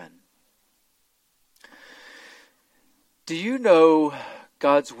Do you know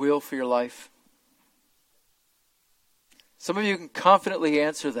God's will for your life? Some of you can confidently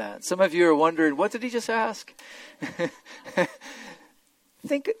answer that. Some of you are wondering, what did he just ask?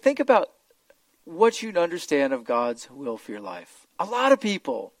 Think about what you understand of God's will for your life. A lot of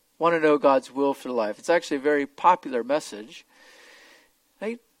people want to know God's will for their life. It's actually a very popular message.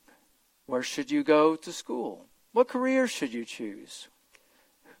 Right? Where should you go to school? What career should you choose?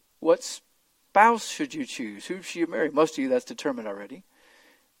 What spouse should you choose? Who should you marry? Most of you, that's determined already.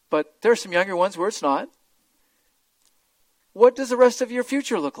 But there are some younger ones where it's not. What does the rest of your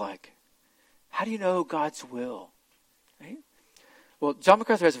future look like? How do you know God's will? Right? Well, John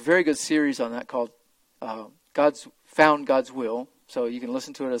MacArthur has a very good series on that called Found God's Will. So you can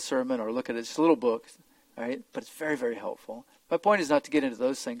listen to it as a sermon or look at it. It's a little book, right? But it's very, very helpful. My point is not to get into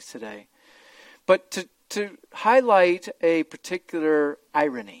those things today, but to highlight a particular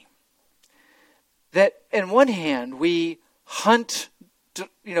irony. That on one hand, we hunt,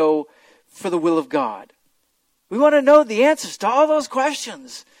 for the will of God. We want to know the answers to all those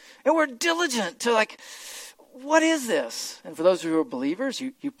questions. And we're diligent to what is this? And for those who are believers,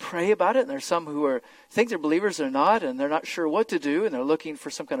 you pray about it. And there's some who think they're believers or not, and they're not sure what to do. And they're looking for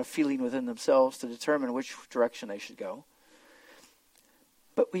some kind of feeling within themselves to determine which direction they should go.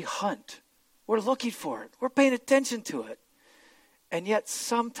 But we hunt. We're looking for it. We're paying attention to it. And yet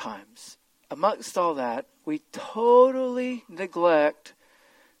sometimes, amongst all that, we totally neglect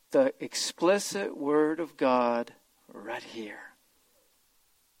the explicit Word of God right here.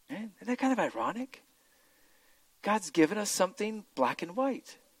 Isn't that kind of ironic? God's given us something black and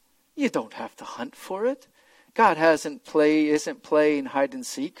white. You don't have to hunt for it. God isn't playing hide and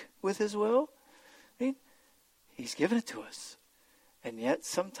seek with His will. He's given it to us. And yet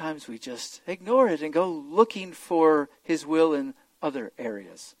sometimes we just ignore it and go looking for His will in other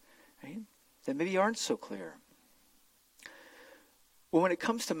areas. Right? That maybe aren't so clear. Well, when it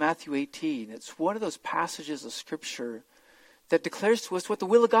comes to Matthew 18, it's one of those passages of Scripture that declares to us what the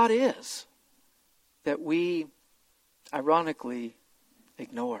will of God is, that we, ironically,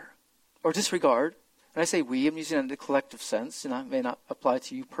 ignore or disregard. And I say we, I'm using it in the collective sense, and it may not apply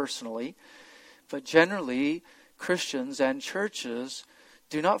to you personally, but generally, Christians and churches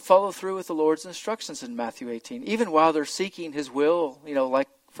do not follow through with the Lord's instructions in Matthew 18, even while they're seeking His will, like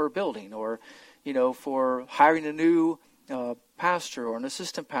for building or, for hiring a new pastor or an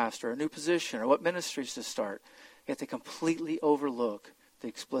assistant pastor, a new position, or what ministries to start. Yet they completely overlook the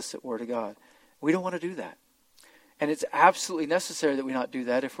explicit Word of God. We don't want to do that. And it's absolutely necessary that we not do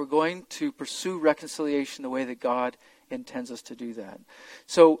that if we're going to pursue reconciliation the way that God intends us to do that.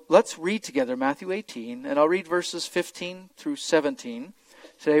 So let's read together Matthew 18, and I'll read verses 15 through 17.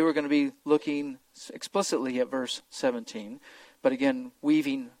 Today we're going to be looking explicitly at verse 17, but again,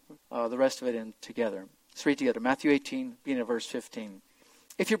 weaving the rest of it in together. Let's read together. Matthew 18, beginning at verse 15.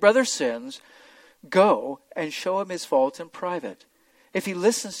 If your brother sins, go and show him his fault in private. If he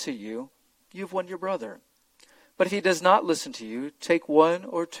listens to you, you've won your brother. But if he does not listen to you, take one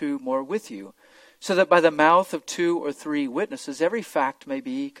or two more with you, so that by the mouth of 2 or 3 witnesses every fact may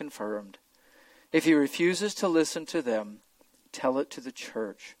be confirmed. If he refuses to listen to them, tell it to the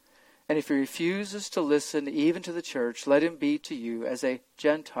church. And if he refuses to listen even to the church, let him be to you as a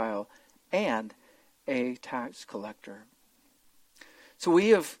Gentile and a tax collector. So we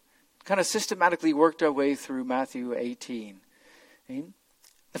have kind of systematically worked our way through Matthew 18.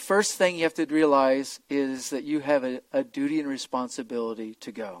 The first thing you have to realize is that you have a duty and responsibility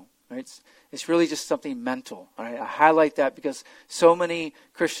to go. Right? It's really just something mental. Right? I highlight that because so many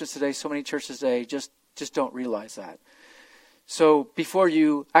Christians today, so many churches today just don't realize that. So before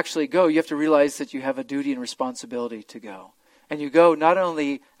you actually go, you have to realize that you have a duty and responsibility to go. And you go not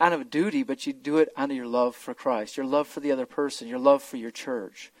only out of a duty, but you do it out of your love for Christ, your love for the other person, your love for your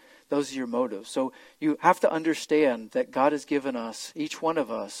church. Those are your motives. So you have to understand that God has given us, each one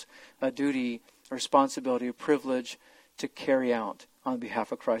of us, a duty, a responsibility, a privilege to carry out on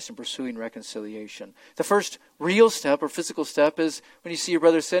behalf of Christ in pursuing reconciliation. The first real step or physical step is when you see your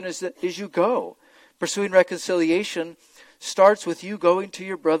brother sin is you go. Pursuing reconciliation starts with you going to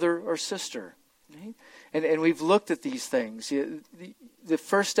your brother or sister. Right? And we've looked at these things. The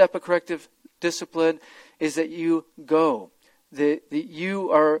first step of corrective discipline is that you go.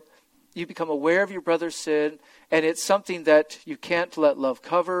 You become aware of your brother's sin, and it's something that you can't let love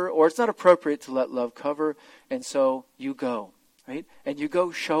cover, or it's not appropriate to let love cover, and so you go. Right? And you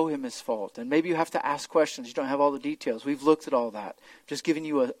go show him his fault. And maybe you have to ask questions. You don't have all the details. We've looked at all that. Just giving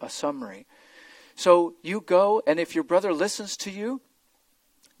you a summary. So you go, and if your brother listens to you,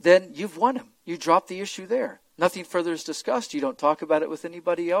 then you've won him. You drop the issue there. Nothing further is discussed. You don't talk about it with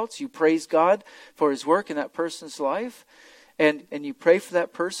anybody else. You praise God for his work in that person's life. And you pray for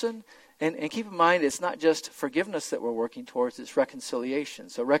that person. And keep in mind, it's not just forgiveness that we're working towards, it's reconciliation.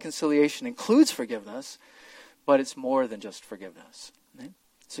 So reconciliation includes forgiveness, but it's more than just forgiveness. Right?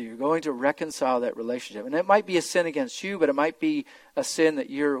 So you're going to reconcile that relationship. And it might be a sin against you, but it might be a sin that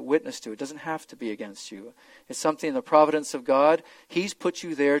you're a witness to. It doesn't have to be against you. It's something in the providence of God. He's put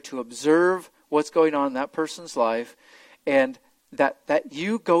you there to observe what's going on in that person's life, and that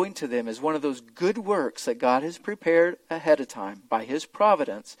you going to them is one of those good works that God has prepared ahead of time by his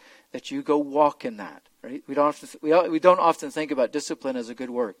providence, that you go walk in that. Right? We don't often think about discipline as a good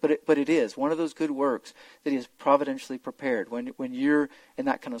work, but it is one of those good works that he has providentially prepared when you're in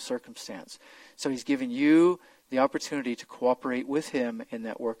that kind of circumstance. So he's giving you the opportunity to cooperate with him in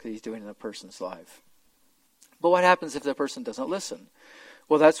that work that he's doing in a person's life. But what happens if the person doesn't listen?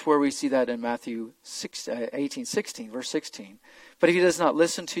 Well, that's where we see that in Matthew 18:16, verse 16. But if he does not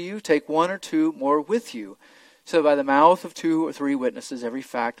listen to you, take one or two more with you, so that by the mouth of 2 or 3 witnesses every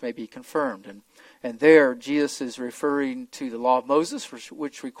fact may be confirmed. And there, Jesus is referring to the law of Moses,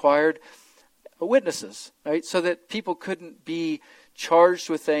 which required witnesses, right? So that people couldn't be charged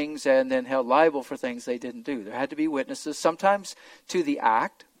with things and then held liable for things they didn't do. There had to be witnesses, sometimes to the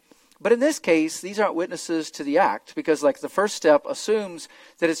act. But in this case, these aren't witnesses to the act, because like the first step assumes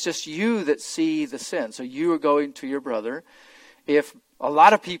that it's just you that see the sin. So you are going to your brother. If a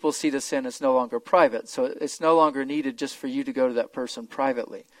lot of people see the sin, it's no longer private. So it's no longer needed just for you to go to that person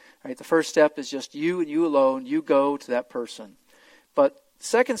privately. Right? The first step is just you and you alone. You go to that person. But the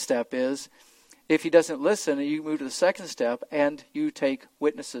second step is, if he doesn't listen, you move to the second step and you take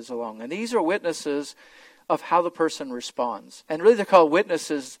witnesses along. And these are witnesses of how the person responds. And really they're called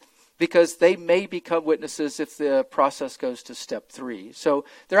witnesses because they may become witnesses if the process goes to step 3. So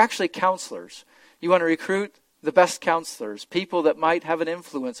they're actually counselors. You want to recruit the best counselors, people that might have an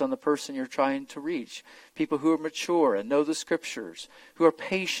influence on the person you're trying to reach, people who are mature and know the scriptures, who are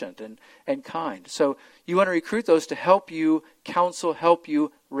patient and kind. So you want to recruit those to help you counsel, help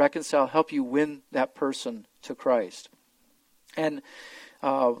you reconcile, help you win that person to Christ. And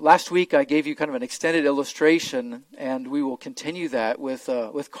last week I gave you kind of an extended illustration, and we will continue that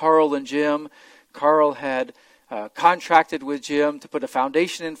with Carl and Jim. Carl had contracted with Jim to put a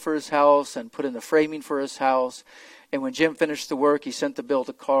foundation in for his house and put in the framing for his house. And when Jim finished the work, he sent the bill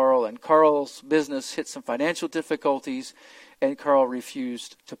to Carl, and Carl's business hit some financial difficulties, and Carl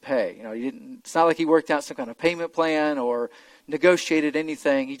refused to pay. It's not like he worked out some kind of payment plan or negotiated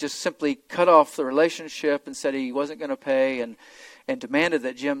anything. He just simply cut off the relationship and said he wasn't going to pay, and demanded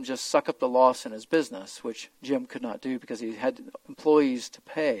that Jim just suck up the loss in his business, which Jim could not do because he had employees to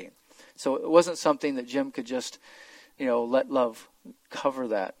pay. So it wasn't something that Jim could just, let love cover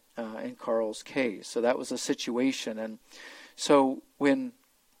that in Carl's case. So that was a situation. And so when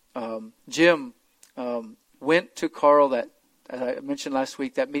Jim went to Carl, that, as I mentioned last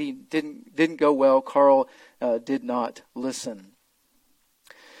week, that meeting didn't go well. Carl did not listen.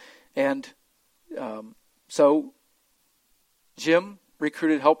 And so Jim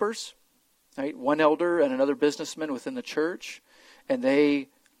recruited helpers, right? One elder and another businessman within the church, and they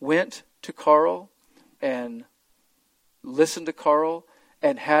went to Carl and listened to Carl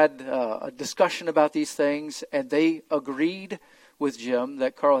and had a discussion about these things, and they agreed with Jim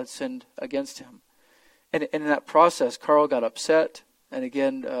that Carl had sinned against him. And in that process, Carl got upset and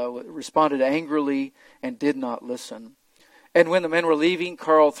again responded angrily and did not listen. And when the men were leaving,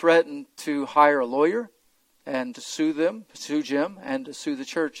 Carl threatened to hire a lawyer and to sue Jim, and to sue the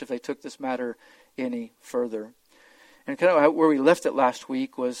church if they took this matter any further. And kind of where we left it last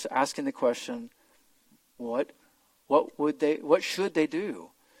week was asking the question, what should they do?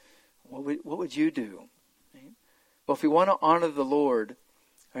 What would you do? Right? Well, if we want to honor the Lord,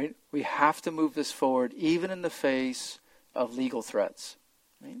 right, we have to move this forward even in the face of legal threats.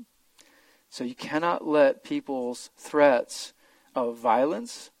 Right? So you cannot let people's threats of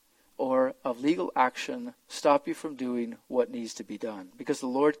violence or of legal action stop you from doing what needs to be done. Because the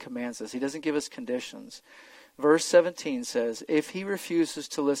Lord commands us. He doesn't give us conditions. Verse 17 says, if he refuses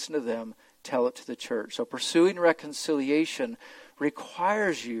to listen to them, tell it to the church. So pursuing reconciliation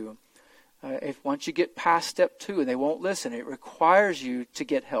requires you, once you get past step 2 and they won't listen, it requires you to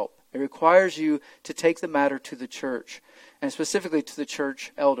get help. It requires you to take the matter to the church, and specifically to the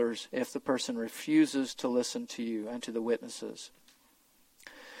church elders if the person refuses to listen to you and to the witnesses.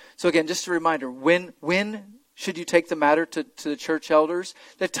 So again, just a reminder, when should you take the matter to the church elders?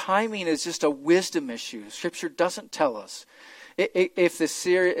 The timing is just a wisdom issue. Scripture doesn't tell us. If the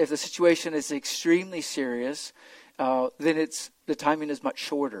situation is extremely serious, then the timing is much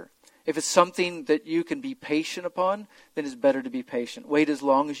shorter. If it's something that you can be patient upon, then it's better to be patient. Wait as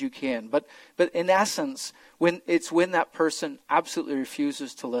long as you can. But in essence, when that person absolutely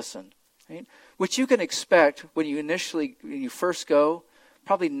refuses to listen, right? Which you can expect when you first go,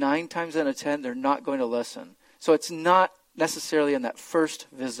 probably 9 times out of 10, they're not going to listen. So it's not necessarily on that first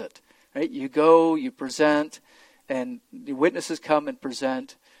visit, right? You go, you present, and the witnesses come and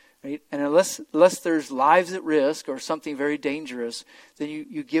present, right? And unless there's lives at risk or something very dangerous, then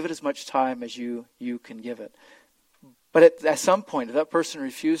you give it as much time as you can give it. But at some point, if that person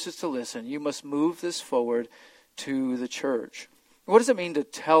refuses to listen, you must move this forward to the church. What does it mean to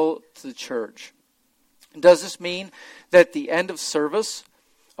tell to the church? Does this mean that at the end of service,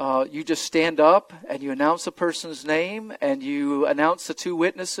 you just stand up and you announce the person's name and you announce the 2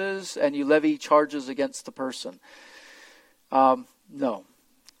 witnesses and you levy charges against the person? No,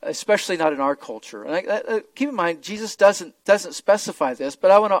 especially not in our culture. And keep in mind, Jesus doesn't specify this,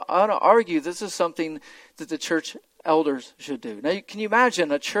 but I want to argue this is something that the church elders should do. Now, can you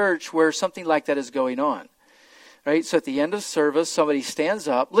imagine a church where something like that is going on? Right? So at the end of service, somebody stands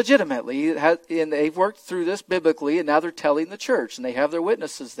up legitimately, and they've worked through this biblically, and now they're telling the church, and they have their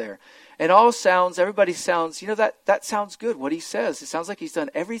witnesses there. And everybody sounds, that sounds good, what he says. It sounds like he's done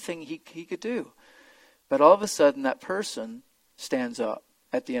everything he could do. But all of a sudden, that person stands up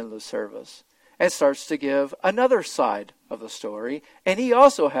at the end of the service and starts to give another side of the story, and he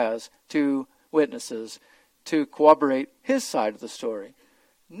also has 2 witnesses to corroborate his side of the story.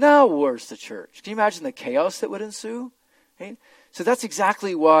 Now where's the church? Can you imagine the chaos that would ensue? Right? So that's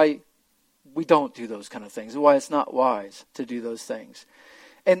exactly why we don't do those kind of things, why it's not wise to do those things.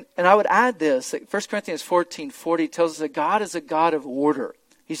 And I would add this, that 1 Corinthians 14:40 tells us that God is a God of order.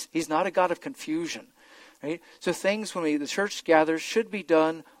 He's not a God of confusion. Right? So things when the church gathers should be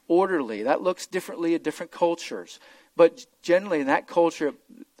done orderly. That looks differently in different cultures. But generally in that culture,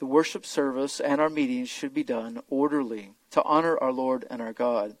 the worship service and our meetings should be done orderly to honor our Lord and our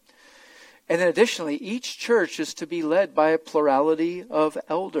God. And then additionally, each church is to be led by a plurality of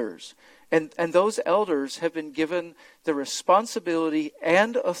elders. And those elders have been given the responsibility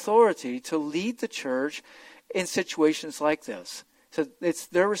and authority to lead the church in situations like this. So it's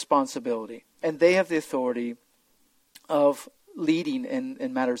their responsibility. And they have the authority of leading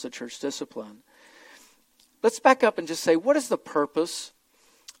in matters of church discipline. Let's back up and just say, what is the purpose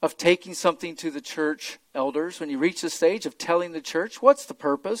of taking something to the church elders? When you reach the stage of telling the church, what's the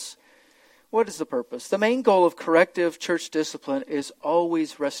purpose? What is the purpose? The main goal of corrective church discipline is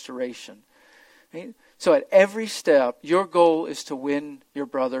always restoration. Right? So at every step, your goal is to win your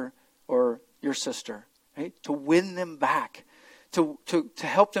brother or your sister, right? To win them back, to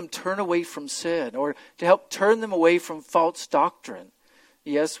help them turn away from sin, or to help turn them away from false doctrine.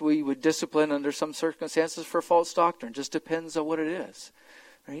 Yes, we would discipline under some circumstances for false doctrine. Just depends on what it is.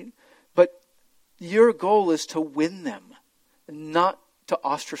 Right? But your goal is to win them, not to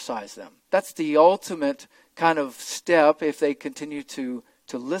ostracize them. That's the ultimate kind of step if they continue to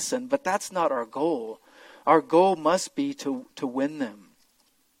listen. But that's not our goal. Our goal must be to win them.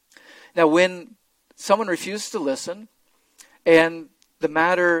 Now, when someone refuses to listen and the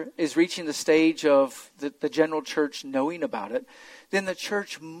matter is reaching the stage of the general church knowing about it, then the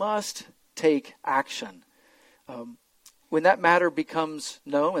church must take action. When that matter becomes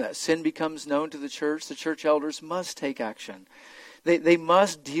known, when that sin becomes known to the church elders must take action. They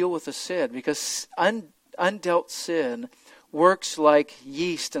must deal with the sin, because undealt sin works like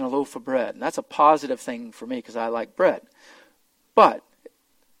yeast in a loaf of bread. And that's a positive thing for me because I like bread. But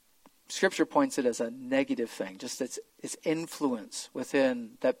Scripture points it as a negative thing, just its influence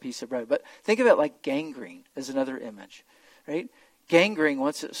within that piece of bread. But think of it like gangrene as another image, right? Gangrene,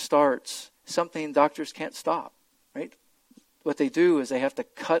 once it starts, something doctors can't stop, right? What they do is they have to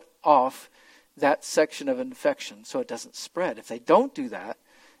cut off that section of infection so it doesn't spread. If they don't do that,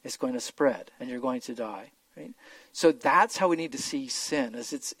 it's going to spread and you're going to die, right? So that's how we need to see sin,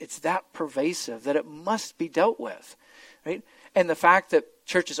 is it's that pervasive that it must be dealt with, right? And the fact that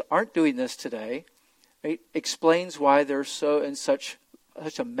churches aren't doing this today, right, explains why they're so in such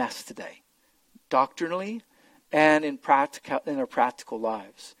a mess today, doctrinally and in their practical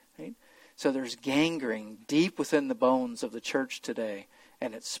lives. Right? So there's gangrene deep within the bones of the church today,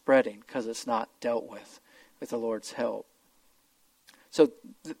 and it's spreading because it's not dealt with the Lord's help. So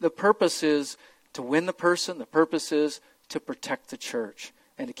the purpose is to win the person. The purpose is to protect the church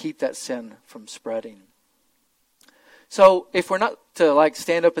and to keep that sin from spreading. So if we're not to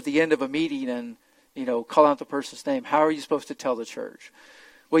stand up at the end of a meeting and call out the person's name, how are you supposed to tell the church?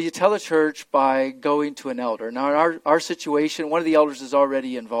 Well, you tell the church by going to an elder. Now, in our situation, one of the elders is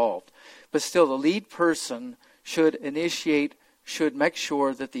already involved. But still, the lead person should initiate should make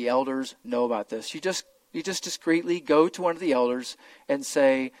sure that the elders know about this. You just discreetly go to one of the elders and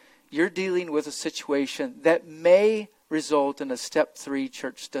say, you're dealing with a situation that may result in a step 3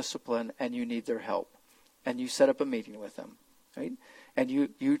 church discipline, and you need their help. And you set up a meeting with them, right? And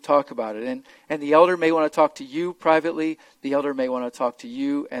you talk about it. And the elder may want to talk to you privately. The elder may want to talk to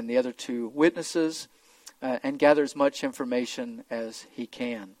you and the other 2 witnesses and gather as much information as he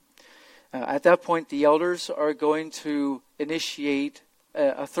can. At that point, the elders are going to initiate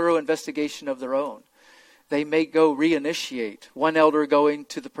a thorough investigation of their own. They may go reinitiate, one elder going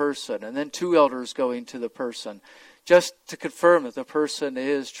to the person and then 2 elders going to the person, just to confirm that the person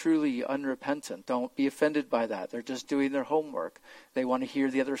is truly unrepentant. Don't be offended by that. They're just doing their homework. They want to hear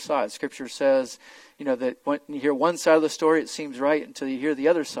the other side. Scripture says, that when you hear one side of the story, it seems right until you hear the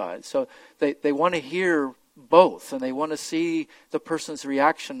other side. So they want to hear both, and they want to see the person's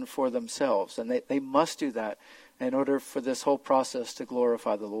reaction for themselves. And they must do that in order for this whole process to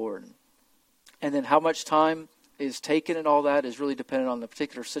glorify the Lord. And then how much time is taken and all that is really dependent on the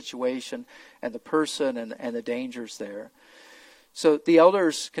particular situation and the person and the dangers there. So the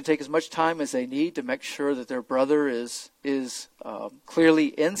elders can take as much time as they need to make sure that their brother is clearly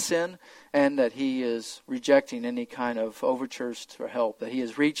in sin and that he is rejecting any kind of overtures for help, that he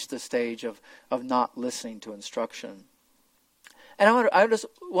has reached the stage of not listening to instruction. And I just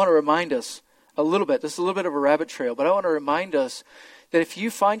want to remind us a little bit, this is a little bit of a rabbit trail, but I want to remind us that if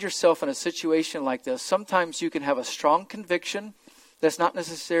you find yourself in a situation like this, sometimes you can have a strong conviction that's not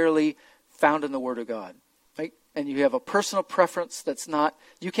necessarily found in the Word of God. Right? And you have a personal preference that's not,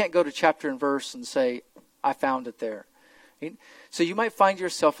 you can't go to chapter and verse and say, I found it there. Right? So you might find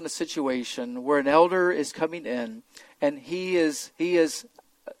yourself in a situation where an elder is coming in and he is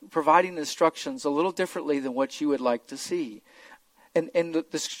providing instructions a little differently than what you would like to see. And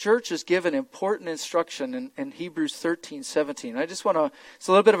the church is given important instruction in Hebrews 13:17. I just want to, it's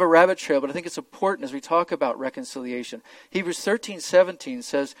a little bit of a rabbit trail, but I think it's important as we talk about reconciliation. Hebrews 13:17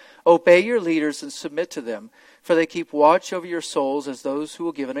 says, obey your leaders and submit to them, for they keep watch over your souls as those who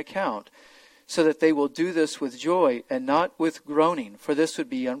will give an account, so that they will do this with joy and not with groaning, for this would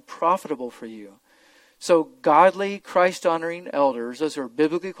be unprofitable for you. So godly, Christ-honoring elders, those who are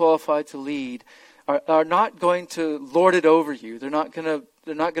biblically qualified to lead, are not going to lord it over you. They're not going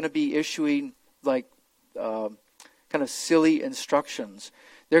to be issuing like kind of silly instructions.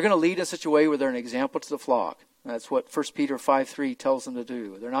 They're going to lead in such a way where they're an example to the flock. That's what 1 Peter 5:3 tells them to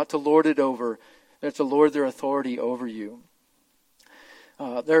do. They're not to lord it over. They're to lord their authority over you.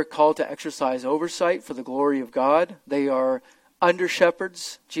 They're called to exercise oversight for the glory of God. They are under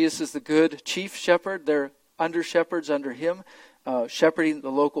shepherds. Jesus is the good chief shepherd. They're under shepherds under him. Shepherding the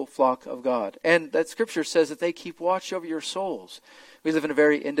local flock of God. And that scripture says that they keep watch over your souls. We live in a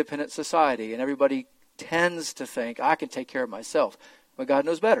very independent society, and everybody tends to think, I can take care of myself. But God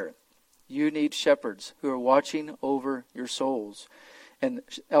knows better. You need shepherds who are watching over your souls. And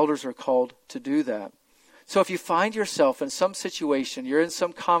elders are called to do that. So if you find yourself in some situation, you're in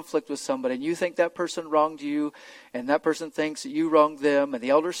some conflict with somebody, and you think that person wronged you, and that person thinks that you wronged them, and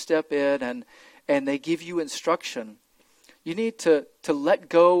the elders step in and they give you instruction, you need to let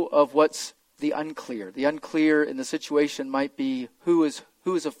go of what's the unclear. The unclear in the situation might be who is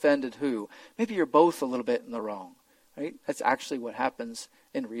offended who. Maybe you're both a little bit in the wrong, right? That's actually what happens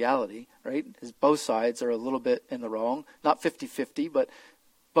in reality, right? Is both sides are a little bit in the wrong. Not 50-50, but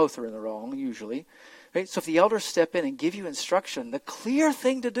both are in the wrong usually. Right? So if the elders step in and give you instruction, the clear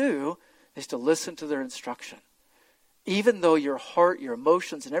thing to do is to listen to their instruction. Even though your heart, your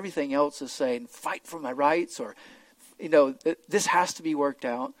emotions, and everything else is saying, fight for my rights, or this has to be worked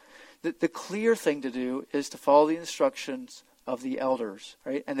out. The clear thing to do is to follow the instructions of the elders,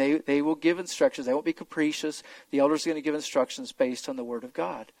 right? And they will give instructions. They won't be capricious. The elders are going to give instructions based on the Word of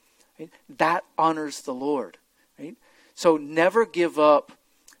God. Right? That honors the Lord, right? So never give up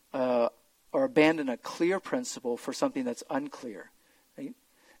or abandon a clear principle for something that's unclear, right?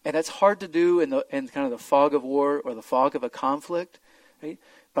 And that's hard to do in kind of the fog of war or the fog of a conflict, right?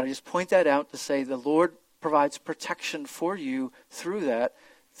 But I just point that out to say the Lord provides protection for you through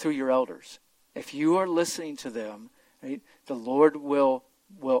your elders. If you are listening to them, right, the Lord will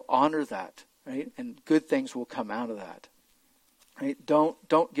honor that, right, and good things will come out of that. Right?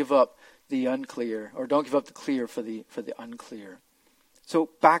 Don't give up the unclear, or don't give up the clear for the unclear. So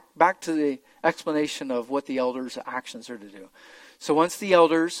back to the explanation of what the elders' actions are to do. So once the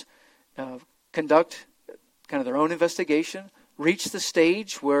elders conduct kind of their own investigation, reach the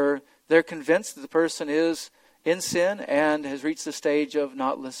stage where they're convinced that the person is in sin and has reached the stage of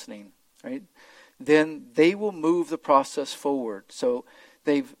not listening, right? Then they will move the process forward. So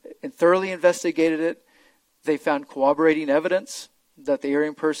they've thoroughly investigated it. they found corroborating evidence that the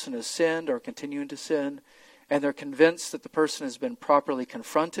erring person has sinned or continuing to sin, and they're convinced that the person has been properly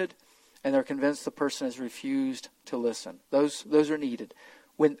confronted, and they're convinced the person has refused to listen. Those are needed.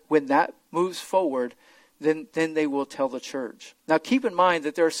 When that moves forward, then they will tell the church. Now keep in mind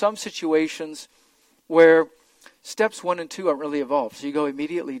that there are some situations where steps 1 and 2 aren't really involved. So you go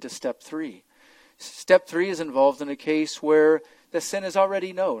immediately to step 3. Step 3 is involved in a case where the sin is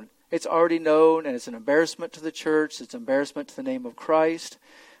already known. It's already known, and it's an embarrassment to the church. It's an embarrassment to the name of Christ.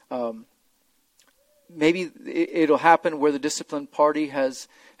 Maybe it'll happen where the disciplined party has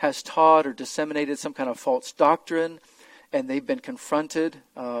taught or disseminated some kind of false doctrine, and they've been confronted,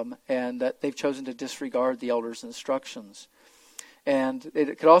 and that they've chosen to disregard the elders' instructions. And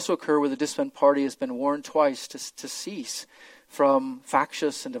it could also occur where the disciplined party has been warned twice to cease from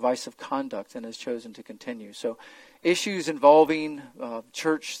factious and divisive conduct and has chosen to continue. So issues involving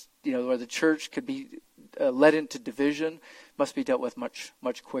church, where the church could be led into division, must be dealt with much,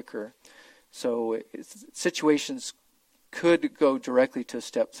 much quicker. So situations could go directly to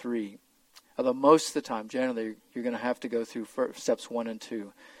step 3. Although most of the time, generally, you're going to have to go through steps 1 and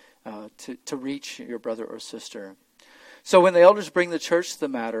 2 to reach your brother or sister. So when the elders bring the church to the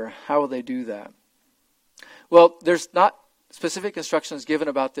matter, how will they do that? Well, there's not specific instructions given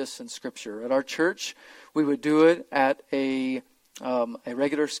about this in Scripture. At our church, we would do it at a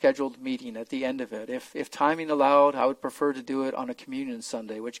regular scheduled meeting at the end of it. If timing allowed, I would prefer to do it on a communion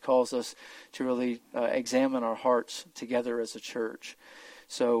Sunday, which calls us to really examine our hearts together as a church.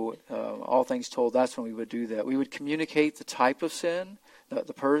 So all things told, that's when we would do that. We would communicate the type of sin,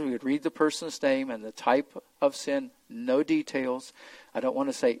 we would read the person's name and the type of sin, no details. I don't want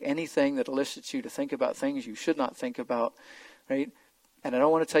to say anything that elicits you to think about things you should not think about, right? And I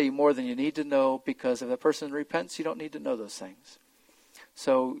don't want to tell you more than you need to know, because if the person repents, you don't need to know those things.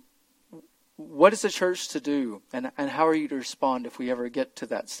 So what is the church to do, and how are you to respond if we ever get to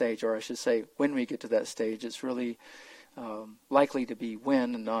that stage? Or I should say, when we get to that stage, it's really likely to be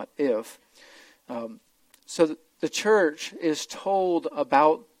when and not if. So the church is told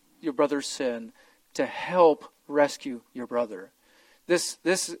about your brother's sin to help rescue your brother. This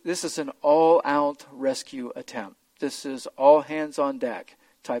is an all-out rescue attempt. This is all hands on deck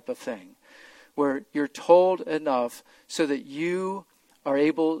type of thing, where you're told enough so that you are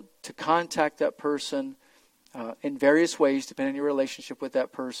able to contact that person in various ways, depending on your relationship with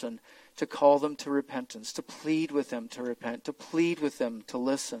that person, to call them to repentance, to plead with them to repent, to plead with them to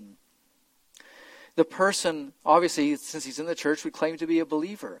listen. The person, obviously, since he's in the church, would claim to be a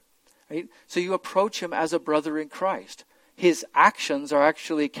believer, right? So you approach him as a brother in Christ. His actions are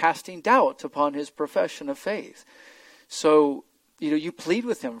actually casting doubt upon his profession of faith. So, you plead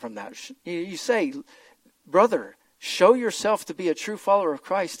with him from that. You say, brother, show yourself to be a true follower of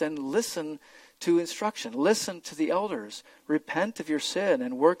Christ and listen to instruction. Listen to the elders. Repent of your sin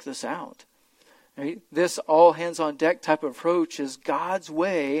and work this out. Right? This all hands on deck type of approach is God's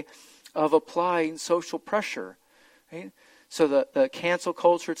way of applying social pressure. Right? So the cancel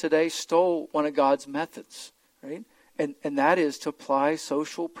culture today stole one of God's methods. Right? And that is to apply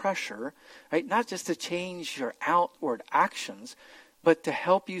social pressure, right? Not just to change your outward actions, but to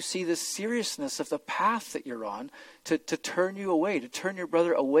help you see the seriousness of the path that you're on, to turn you away, to turn your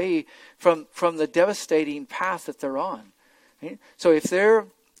brother away from the devastating path that they're on. Right? So if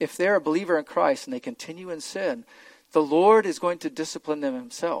they're a believer in Christ and they continue in sin, the Lord is going to discipline them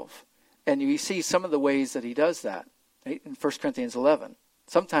himself. And you see some of the ways that he does that, right? In 1 Corinthians 11.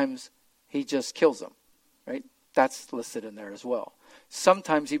 Sometimes he just kills them, right? That's listed in there as well.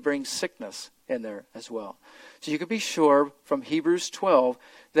 Sometimes he brings sickness in there as well. So you can be sure from Hebrews 12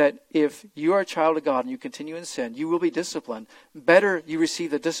 that if you are a child of God and you continue in sin, you will be disciplined. Better you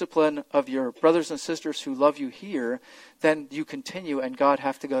receive the discipline of your brothers and sisters who love you here than you continue and God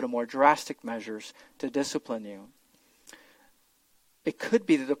have to go to more drastic measures to discipline you. It could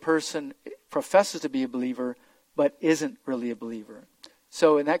be that the person professes to be a believer but isn't really a believer.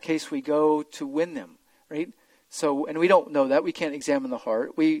 So in that case, we go to win them, right? So, and we don't know that. We can't examine the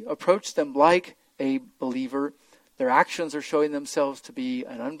heart. We approach them like a believer. Their actions are showing themselves to be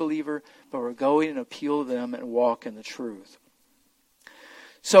an unbeliever, but we're going and appeal to them and walk in the truth.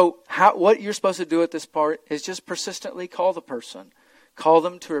 So what you're supposed to do at this part is just persistently call the person. Call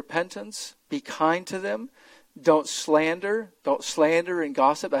them to repentance. Be kind to them. Don't slander. Don't slander and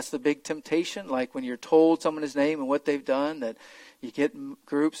gossip. That's the big temptation. Like when you're told someone's name and what they've done, that you get in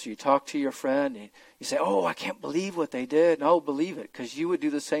groups, you talk to your friend, and you say, oh, I can't believe what they did. No, believe it, because you would do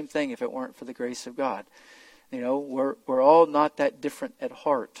the same thing if it weren't for the grace of God. We're all not that different at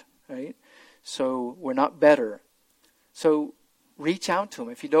heart, right? So we're not better. So reach out to him.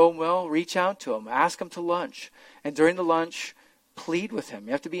 If you know him well, reach out to him. Ask him to lunch. And during the lunch, plead with him.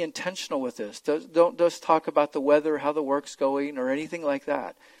 You have to be intentional with this. Don't just talk about the weather, how the work's going, or anything like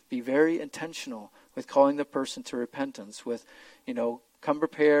that. Be very intentional with calling the person to repentance. With, come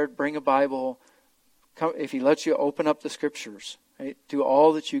prepared, bring a Bible. If he lets you, open up the scriptures. Right? Do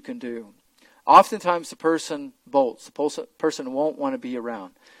all that you can do. Oftentimes the person bolts. The person won't want to be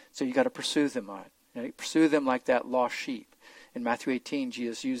around. So you got to pursue them on it. Right? Pursue them like that lost sheep. In Matthew 18,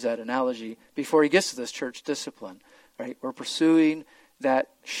 Jesus used that analogy before he gets to this church discipline. Right? We're pursuing that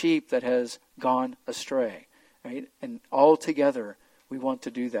sheep that has gone astray. Right? And all together we want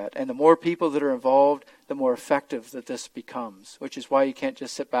to do that. And the more people that are involved, the more effective that this becomes. Which is why you can't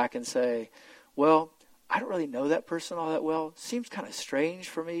just sit back and say, well, I don't really know that person all that well. Seems kind of strange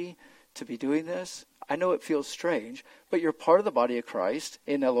for me to be doing this. I know it feels strange, but you're part of the body of Christ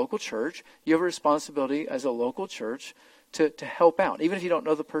in a local church. You have a responsibility as a local church to help out, even if you don't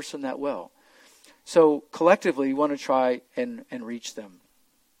know the person that well. So collectively, you want to try and reach them.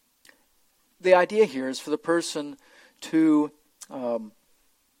 The idea here is for the person to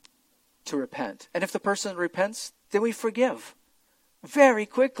repent. And if the person repents, then we forgive very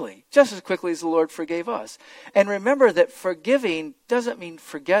quickly, just as quickly as the Lord forgave us. And remember that forgiving doesn't mean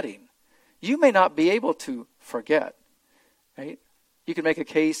forgetting. You may not be able to forget. Right? You can make a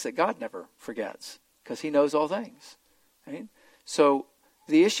case that God never forgets because he knows all things. Right? So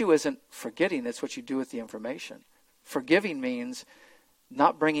the issue isn't forgetting, it's what you do with the information. Forgiving means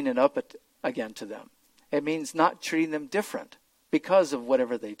not bringing it up again to them. It means not treating them different because of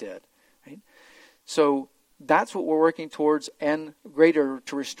whatever they did. Right? So that's what we're working towards, and greater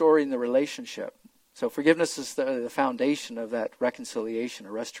to restoring the relationship. So forgiveness is the foundation of that reconciliation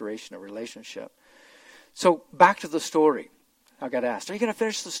or restoration of relationship. So back to the story. I got asked, are you going to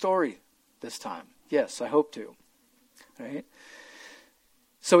finish the story this time? Yes, I hope to. Right?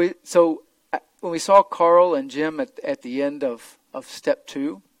 So when we saw Carl and Jim at the end of step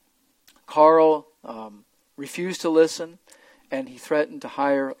 2, Carl refused to listen, and he threatened to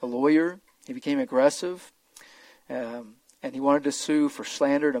hire a lawyer. He became aggressive, and he wanted to sue for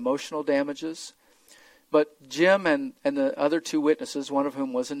slander and emotional damages. But Jim and the other 2 witnesses, one of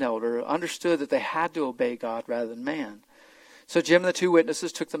whom was an elder, understood that they had to obey God rather than man. So Jim and the 2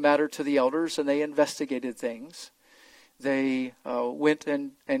 witnesses took the matter to the elders, and they investigated things. They went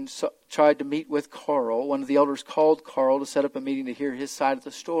and tried to meet with Carl. One of the elders called Carl to set up a meeting to hear his side of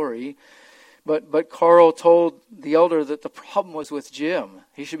the story. But Carl told the elder that the problem was with Jim.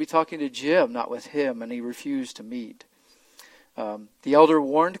 He should be talking to Jim, not with him, and he refused to meet. The elder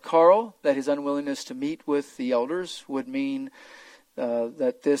warned Carl that his unwillingness to meet with the elders would mean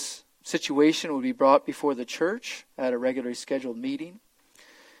that this situation would be brought before the church at a regularly scheduled meeting.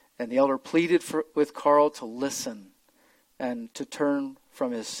 And the elder pleaded with Carl to listen and to turn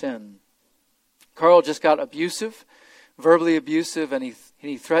from his sin. Carl just got abusive, verbally abusive, and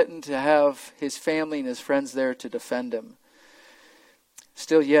he threatened to have his family and his friends there to defend him.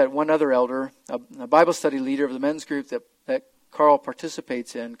 Still yet, one other elder, a Bible study leader of the men's group that Carl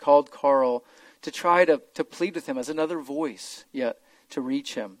participates in, called Carl to try to plead with him as another voice yet to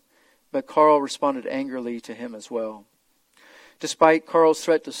reach him. But Carl responded angrily to him as well. Despite Carl's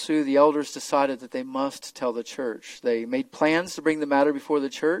threat to sue, the elders decided that they must tell the church. They made plans to bring the matter before the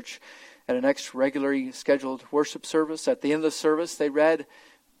church at a next regularly scheduled worship service. At the end of the service, they read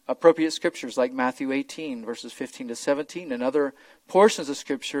appropriate scriptures like Matthew 18, verses 15 to 17, and other portions of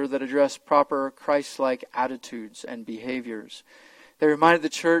scripture that address proper Christ-like attitudes and behaviors. They reminded the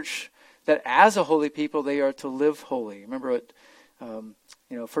church that as a holy people, they are to live holy. Remember what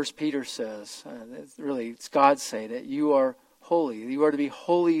 1 Peter says. It's God saying it. You are holy. You are to be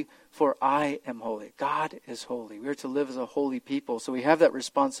holy, for I am holy. God is holy. We are to live as a holy people. So we have that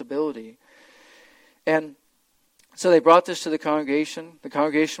responsibility. And so they brought this to the congregation. The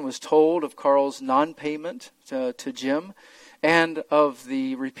congregation was told of Carl's non-payment to Jim and of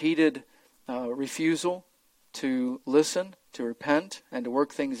the repeated refusal to listen, to repent, and to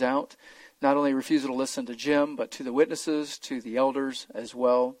work things out. Not only refusal to listen to Jim, but to the witnesses, to the elders as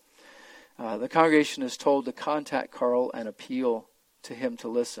well. The congregation is told to contact Carl and appeal to him to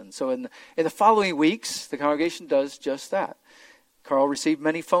listen. So in the following weeks, the congregation does just that. Carl received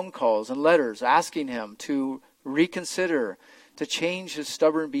many phone calls and letters asking him to reconsider, to change his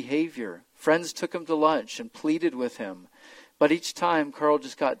stubborn behavior. Friends took him to lunch and pleaded with him. But each time, Carl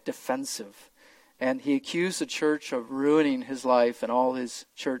just got defensive. And he accused the church of ruining his life and all his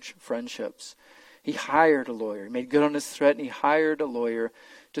church friendships. He hired a lawyer. He made good on his threat, and he hired a lawyer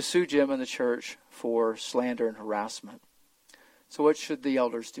to sue Jim and the church for slander and harassment. So what should the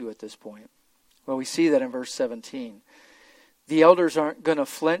elders do at this point? Well, we see that in verse 17. The elders aren't going to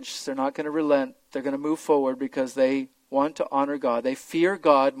flinch. They're not going to relent. They're going to move forward because they want to honor God. They fear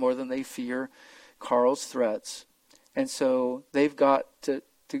God more than they fear Carl's threats. And so they've got to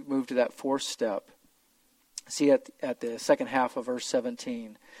move to that fourth step. See at the second half of verse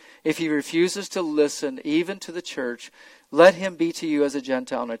 17. If he refuses to listen even to the church, let him be to you as a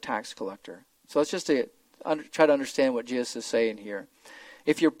Gentile and a tax collector. So let's just try to understand what Jesus is saying here.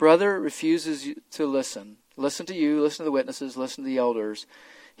 If your brother refuses to listen to you, listen to the witnesses, listen to the elders,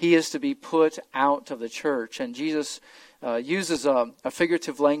 he is to be put out of the church. And Jesus uses a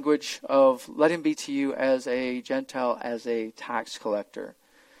figurative language of let him be to you as a Gentile, as a tax collector.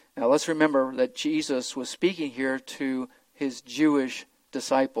 Now let's remember that Jesus was speaking here to his Jewish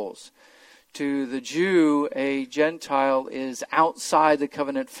disciples. To the Jew, a Gentile is outside the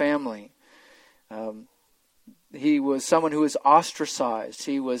covenant family. He was someone who was ostracized.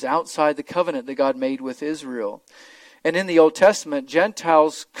 He was outside the covenant that God made with Israel. And in the Old Testament,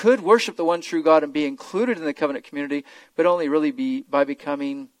 Gentiles could worship the one true God and be included in the covenant community, but only really be by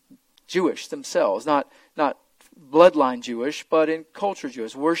becoming Jewish themselves. Not bloodline Jewish, but in culture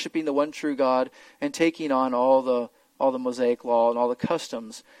Jewish, worshiping the one true God and taking on all the Mosaic law and all the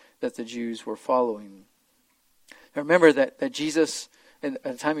customs that the Jews were following. Now remember that Jesus, at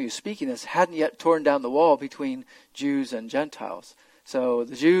the time he was speaking this, hadn't yet torn down the wall between Jews and Gentiles. So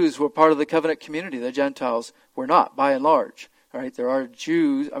the Jews were part of the covenant community. The Gentiles were not, by and large. All right, there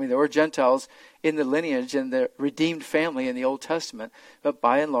were Gentiles in the lineage in the redeemed family in the Old Testament, but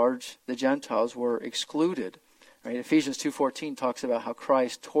by and large, the Gentiles were excluded. Right? Ephesians 2:14 talks about how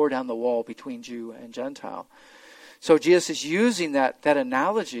Christ tore down the wall between Jew and Gentile. So Jesus is using that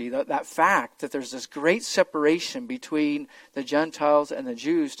analogy, that fact that there's this great separation between the Gentiles and the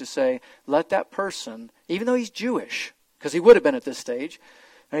Jews to say, let that person, even though he's Jewish, because he would have been at this stage,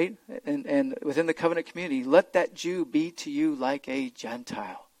 right? And within the covenant community, let that Jew be to you like a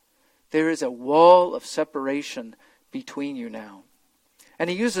Gentile. There is a wall of separation between you now.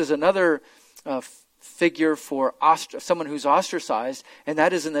 And he uses another figure for someone who's ostracized, and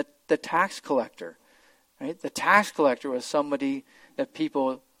that is in the tax collector. Right? The tax collector was somebody that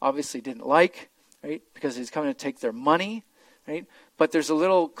people obviously didn't like, right? Because he's coming to take their money, right? But there's a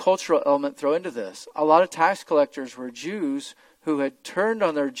little cultural element thrown into this. A lot of tax collectors were Jews who had turned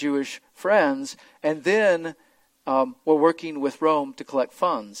on their Jewish friends and then were working with Rome to collect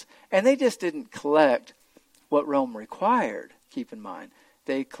funds. And they just didn't collect what Rome required, keep in mind.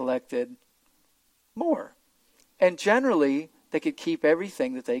 They collected more. And generally, they could keep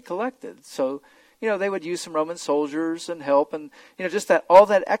everything that they collected. So, they would use some Roman soldiers and help, and just that all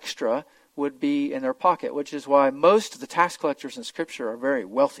that extra would be in their pocket, which is why most of the tax collectors in Scripture are very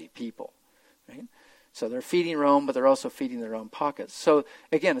wealthy people. Right? So they're feeding Rome, but they're also feeding their own pockets. So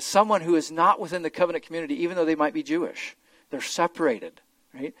again, someone who is not within the covenant community, even though they might be Jewish, they're separated.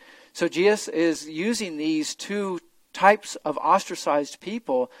 Right? So Jesus is using these two types of ostracized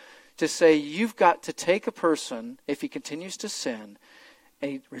people to say you've got to take a person, if he continues to sin,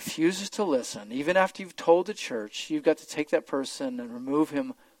 and he refuses to listen, even after you've told the church, you've got to take that person and remove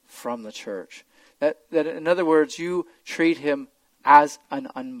him from the church. That in other words, you treat him as an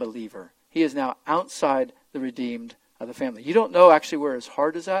unbeliever. He is now outside the redeemed of the family. You don't know actually where his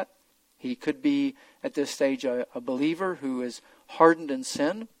heart is at. He could be at this stage a believer who is hardened in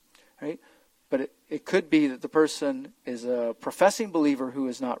sin, right? But it could be that the person is a professing believer who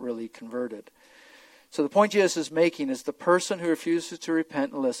is not really converted. So the point Jesus is making is the person who refuses to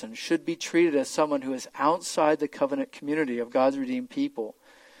repent and listen should be treated as someone who is outside the covenant community of God's redeemed people.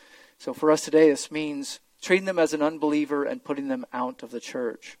 So for us today, this means treating them as an unbeliever and putting them out of the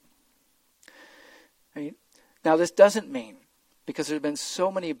church. Right? Now this doesn't mean, because there have been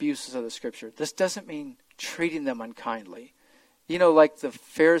so many abuses of the Scripture, this doesn't mean treating them unkindly. Like the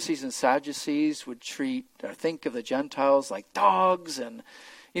Pharisees and Sadducees would think of the Gentiles like dogs, and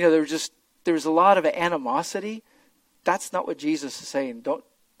there was a lot of animosity. That's not what Jesus is saying.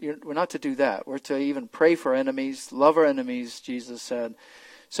 We're not to do that. We're to even pray for enemies, love our enemies, Jesus said.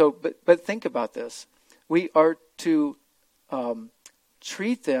 So, but think about this. We are to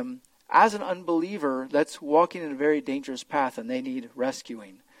treat them as an unbeliever that's walking in a very dangerous path and they need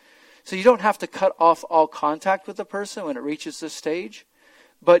rescuing. So you don't have to cut off all contact with the person when it reaches this stage,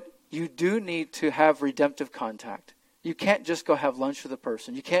 but you do need to have redemptive contact. You can't just go have lunch with the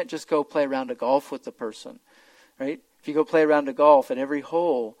person. You can't just go play a round of golf with the person, right? If you go play a round of golf at every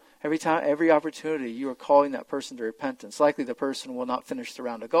hole, every time, every opportunity, you are calling that person to repentance. Likely the person will not finish the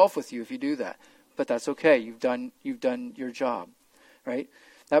round of golf with you if you do that, but that's okay. You've done your job, right?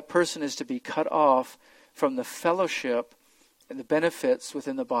 That person is to be cut off from the fellowship and the benefits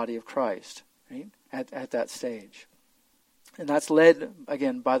within the body of Christ, right? At that stage. And that's led,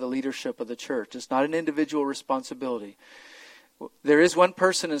 again, by the leadership of the church. It's not an individual responsibility. There is one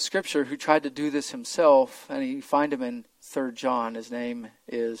person in Scripture who tried to do this himself, and you find him in 3 John. His name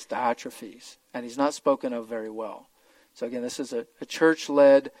is Diotrephes, and he's not spoken of very well. So again, this is a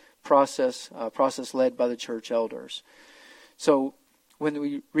church-led process led by the church elders. So when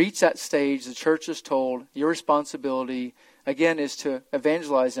we reach that stage, the church is told, your responsibility, again, is to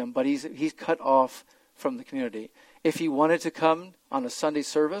evangelize him, but he's cut off from the community. If he wanted to come on a Sunday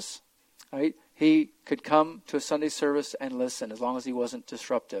service, right, he could come to a Sunday service and listen as long as he wasn't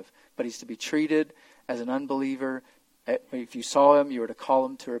disruptive. But he's to be treated as an unbeliever. If you saw him, you were to call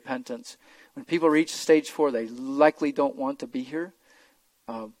him to repentance. When people reach stage 4, they likely don't want to be here.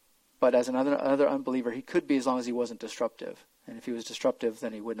 But as another unbeliever, he could be as long as he wasn't disruptive. And if he was disruptive,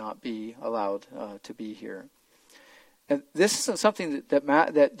 then he would not be allowed to be here. And this isn't something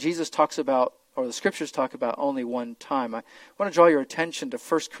that Jesus talks about, or the Scriptures talk about, only one time. I want to draw your attention to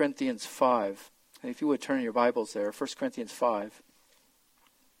 1 Corinthians 5. And if you would turn your Bibles there, 1 Corinthians 5.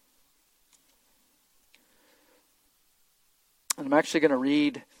 And I'm actually going to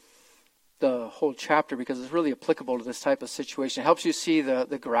read the whole chapter because it's really applicable to this type of situation. It helps you see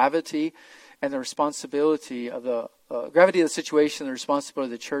the gravity and the responsibility of the gravity of the situation, the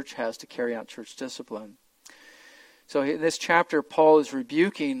responsibility the church has to carry out church discipline. So in this chapter, Paul is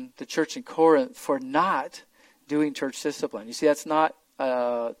rebuking the church in Corinth for not doing church discipline. You see, that's not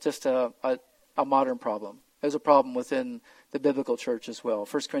just a modern problem. There's a problem within the biblical church as well.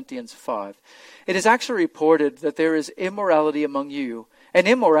 1 Corinthians 5. It is actually reported that there is immorality among you, an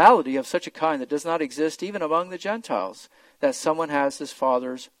immorality of such a kind that does not exist even among the Gentiles, that someone has his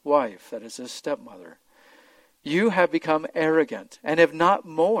father's wife, that is his stepmother. You have become arrogant and have not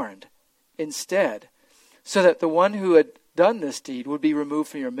mourned instead, so that the one who had done this deed would be removed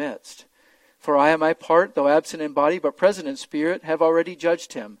from your midst. For I, on my part, though absent in body, but present in spirit, have already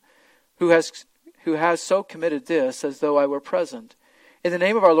judged him, who has so committed this, as though I were present. In the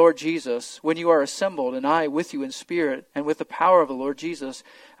name of our Lord Jesus, when you are assembled, and I with you in spirit, and with the power of the Lord Jesus,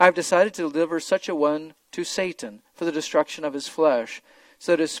 I have decided to deliver such a one to Satan for the destruction of his flesh,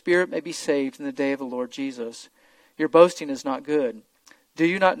 so that his spirit may be saved in the day of the Lord Jesus. Your boasting is not good. Do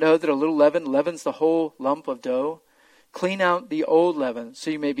you not know that a little leaven leavens the whole lump of dough? Clean out the old leaven,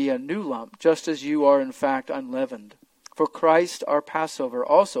 so you may be a new lump, just as you are in fact unleavened. For Christ our Passover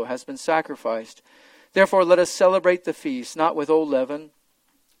also has been sacrificed. Therefore let us celebrate the feast, not with old leaven,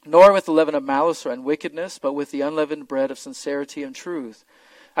 nor with the leaven of malice and wickedness, but with the unleavened bread of sincerity and truth.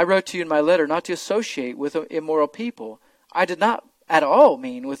 I wrote to you in my letter not to associate with immoral people. I did not at all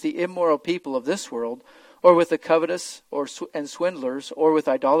mean with the immoral people of this world, or with the covetous and swindlers, or with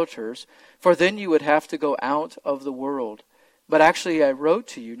idolaters, for then you would have to go out of the world. But actually I wrote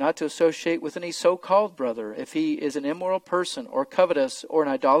to you not to associate with any so-called brother, if he is an immoral person, or covetous, or an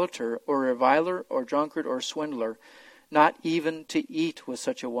idolater, or a reviler, or drunkard, or swindler, not even to eat with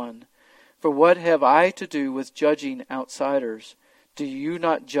such a one. For what have I to do with judging outsiders? Do you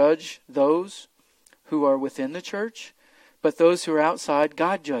not judge those who are within the church? But those who are outside,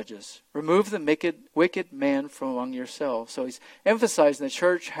 God judges. Remove the wicked man from among yourselves. So he's emphasizing the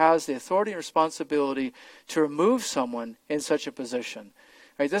church has the authority and responsibility to remove someone in such a position.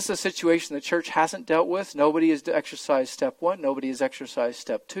 Right, this is a situation the church hasn't dealt with. Nobody has exercised step 1. Nobody has exercised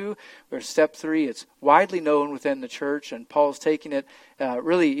step 2. Or step 3, it's widely known within the church, and Paul's taking it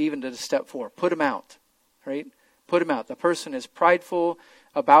really even to step 4. Put him out. Right? Put him out. The person is prideful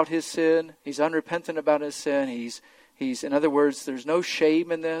about his sin. He's unrepentant about his sin. He's in other words, there's no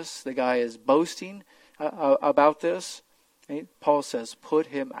shame in this. The guy is boasting about this. Right? Paul says, put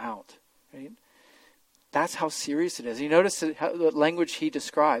him out. Right? That's how serious it is. You notice the language he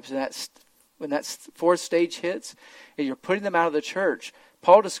describes. When that fourth stage hits, and you're putting them out of the church.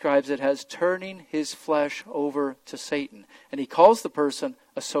 Paul describes it as turning his flesh over to Satan. And he calls the person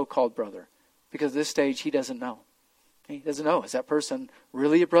a so-called brother. Because at this stage, he doesn't know. He doesn't know. Is that person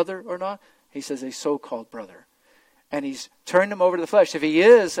really a brother or not? He says a so-called brother. And he's turned him over to the flesh. If he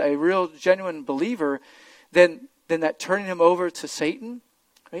is a real, genuine believer, then that turning him over to Satan,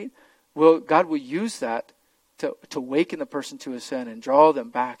 right? God will use that to awaken the person to his sin and draw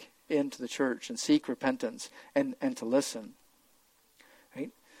them back into the church and seek repentance and to listen.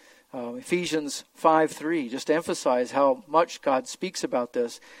 Right? Ephesians 5:3, just to emphasize how much God speaks about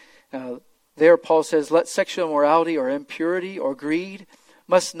this. There Paul says, let sexual immorality or impurity or greed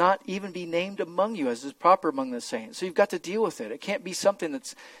must not even be named among you as is proper among the saints. So you've got to deal with it. It can't be something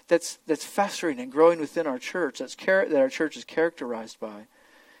that's festering and growing within our church, that our church is characterized by.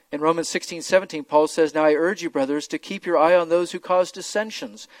 In Romans 16:17, Paul says, "Now I urge you, brothers, to keep your eye on those who cause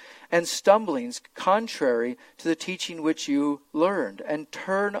dissensions and stumblings contrary to the teaching which you learned, and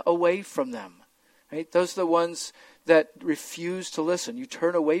turn away from them." Right? Those are the ones that refuse to listen. You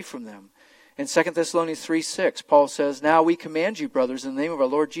turn away from them. In 2 Thessalonians 3:6, Paul says, "Now we command you, brothers, in the name of our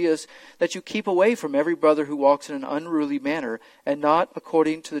Lord Jesus, that you keep away from every brother who walks in an unruly manner, and not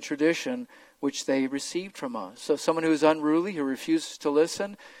according to the tradition which they received from us." So someone who is unruly, who refuses to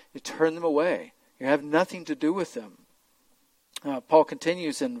listen, you turn them away. You have nothing to do with them. Paul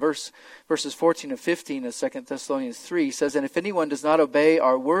continues in verses 14 and 15 of 2 Thessalonians 3. He says, "And if anyone does not obey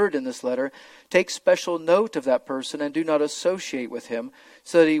our word in this letter, take special note of that person and do not associate with him,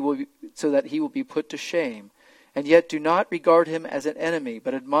 so that he will be put to shame. And yet do not regard him as an enemy,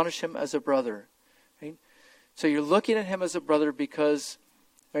 but admonish him as a brother." Right? So you're looking at him as a brother because,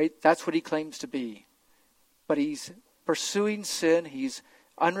 right, that's what he claims to be. But he's pursuing sin. He's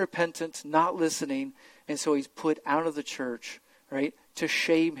unrepentant, not listening, and so he's put out of the church, right, to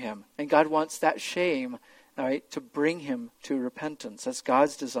shame him. And God wants that shame, right, to bring him to repentance. That's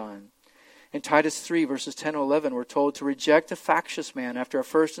God's design. In Titus 3, verses 10 and 11, we're told to reject a factious man after a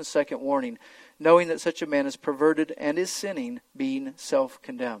first and second warning, knowing that such a man is perverted and is sinning, being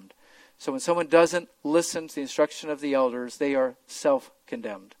self-condemned. So when someone doesn't listen to the instruction of the elders, they are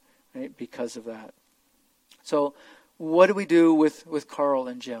self-condemned, right, because of that. So what do we do with Carl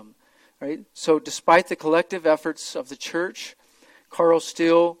and Jim? Right? So despite the collective efforts of the church, Carl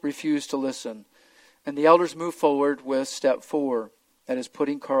still refused to listen. And the elders move forward with step 4, that is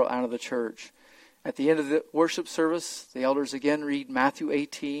putting Carl out of the church. At the end of the worship service, the elders again read Matthew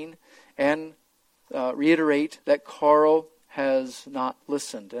 18 and reiterate that Carl has not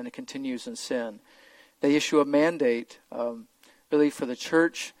listened and it continues in sin. They issue a mandate really for the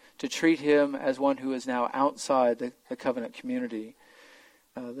church to treat him as one who is now outside the covenant community.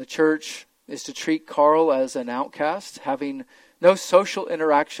 The church is to treat Carl as an outcast, having no social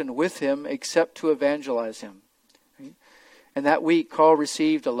interaction with him except to evangelize him. Right? And that week, Carl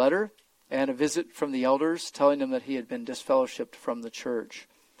received a letter and a visit from the elders telling him that he had been disfellowshipped from the church,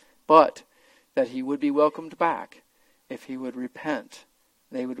 but that he would be welcomed back if he would repent.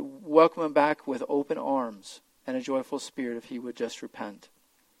 They would welcome him back with open arms and a joyful spirit if he would just repent.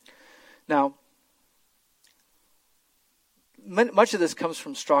 Now, much of this comes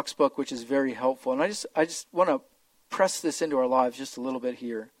from Strock's book, which is very helpful. And I just want to press this into our lives just a little bit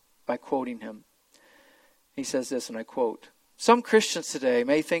here by quoting him. He says this, and I quote, "Some Christians today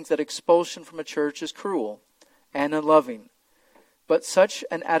may think that expulsion from a church is cruel and unloving, but such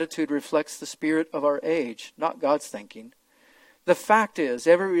an attitude reflects the spirit of our age, not God's thinking. The fact is,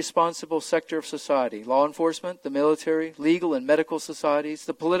 every responsible sector of society, law enforcement, the military, legal and medical societies,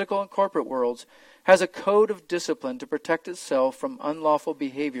 the political and corporate worlds, has a code of discipline to protect itself from unlawful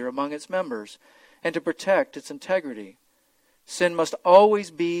behavior among its members and to protect its integrity. Sin must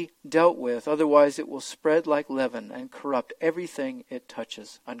always be dealt with, otherwise it will spread like leaven and corrupt everything it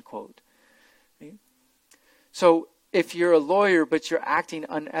touches," unquote. Okay? So if you're a lawyer but you're acting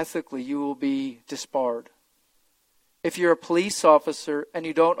unethically, you will be disbarred. If you're a police officer and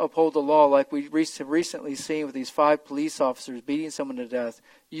you don't uphold the law, like we have recently seen with these 5 police officers beating someone to death,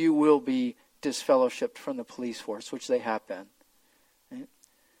 you will be disfellowshipped from the police force, which they have been. Right?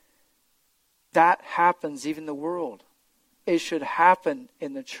 That happens even in the world. It should happen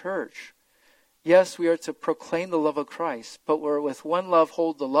in the church. Yes, we are to proclaim the love of Christ, but we're with one love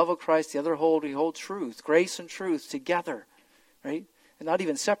hold the love of Christ, the other we hold truth, grace and truth together, right? And not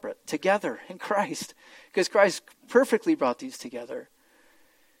even separate, together in Christ. Because Christ perfectly brought these together.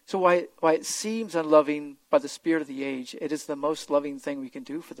 So why it seems unloving by the spirit of the age, it is the most loving thing we can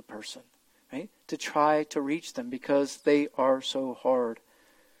do for the person, right? To try to reach them because they are so hard.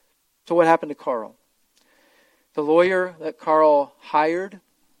 So what happened to Carl? The lawyer that Carl hired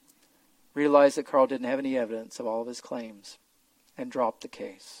realized that Carl didn't have any evidence of all of his claims and dropped the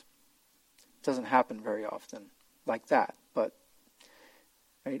case. It doesn't happen very often like that, but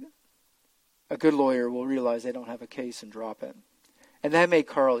right? A good lawyer will realize they don't have a case and drop it. And that made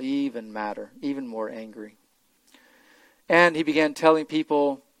Carl even madder, even more angry. And he began telling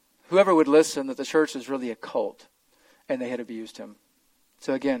people, whoever would listen, that the church was really a cult and they had abused him.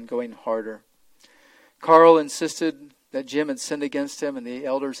 So again, going harder. Carl insisted that Jim had sinned against him and the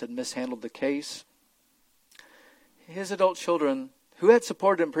elders had mishandled the case. His adult children, who had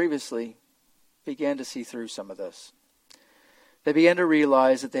supported him previously, began to see through some of this. They began to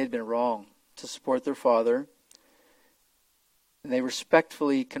realize that they had been wrong to support their father. And they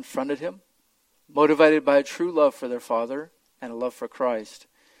respectfully confronted him, motivated by a true love for their father and a love for Christ.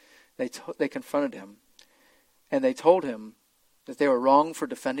 They confronted him. And they told him that they were wrong for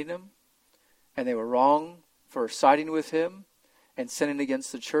defending him, and they were wrong for siding with him and sinning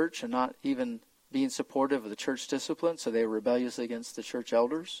against the church and not even being supportive of the church discipline, so they were rebellious against the church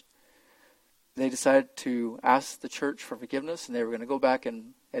elders. They decided to ask the church for forgiveness, and they were going to go back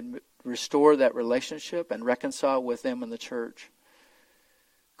and restore that relationship and reconcile with them in the church.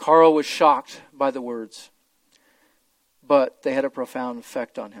 Carl was shocked by the words, but they had a profound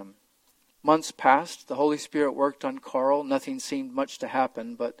effect on him. Months passed. The Holy Spirit worked on Carl. Nothing seemed much to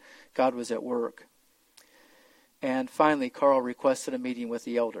happen, but God was at work. And finally, Carl requested a meeting with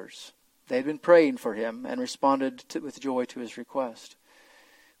the elders. They had been praying for him and responded with joy to his request.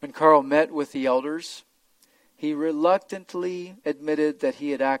 When Carl met with the elders, he reluctantly admitted that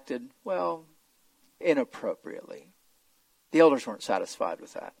he had acted, inappropriately. The elders weren't satisfied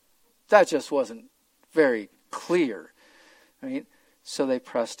with that. That just wasn't very clear. So they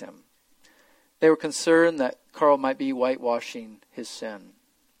pressed him. They were concerned that Carl might be whitewashing his sin.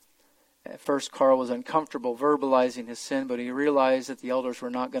 At first, Carl was uncomfortable verbalizing his sin, but he realized that the elders were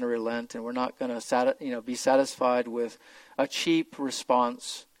not going to relent and were not going to be satisfied with a cheap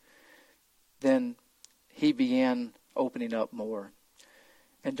response. Then he began opening up more.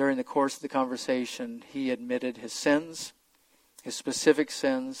 And during the course of the conversation, he admitted his sins, his specific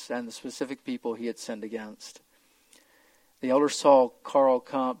sins, and the specific people he had sinned against. The elders saw Carl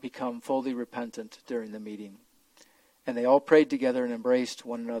become fully repentant during the meeting. And they all prayed together and embraced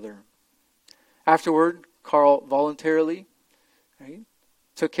one another. Afterward, Carl voluntarily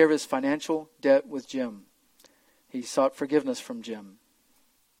took care of his financial debt with Jim. He sought forgiveness from Jim.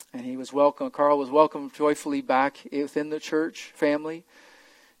 And Carl was welcomed joyfully back within the church family.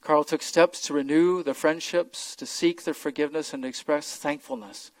 Carl took steps to renew the friendships, to seek their forgiveness, and to express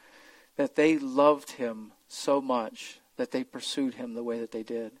thankfulness that they loved him so much that they pursued him the way that they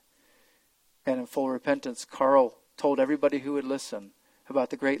did. And in full repentance, Carl told everybody who would listen about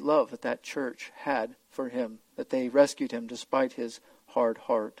the great love that church had for him, that they rescued him despite his hard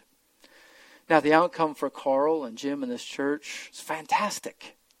heart. Now, the outcome for Carl and Jim and this church is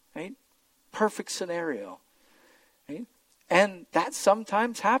fantastic, right? Perfect scenario, right? And that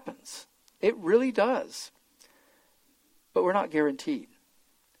sometimes happens. It really does. But we're not guaranteed.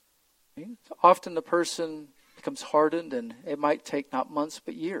 Right? Often the person becomes hardened, and it might take not months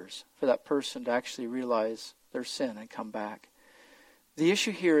but years for that person to actually realize their sin and come back. The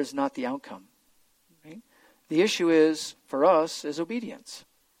issue here is not the outcome. Right? The issue is, for us, is obedience.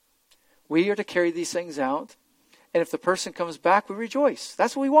 We are to carry these things out, and if the person comes back, we rejoice.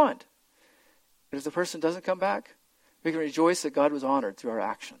 That's what we want. But if the person doesn't come back, we can rejoice that God was honored through our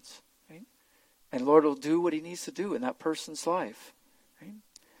actions. Right? And the Lord will do what he needs to do in that person's life. Right?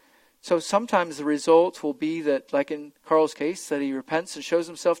 So sometimes the result will be that, like in Carl's case, that he repents and shows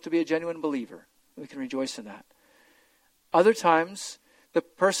himself to be a genuine believer. We can rejoice in that. Other times, the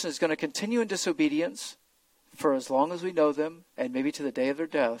person is going to continue in disobedience for as long as we know them, and maybe to the day of their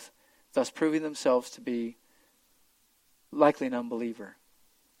death, thus proving themselves to be likely an unbeliever.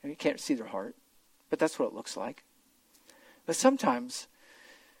 And you can't see their heart, but that's what it looks like. But sometimes,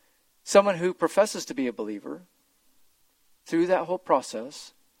 someone who professes to be a believer, through that whole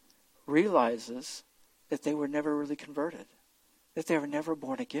process, realizes that they were never really converted, that they were never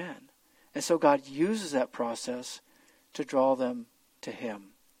born again. And so God uses that process to draw them to him.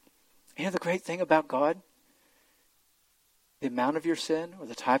 You know the great thing about God? The amount of your sin or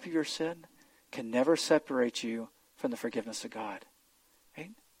the type of your sin can never separate you from the forgiveness of God.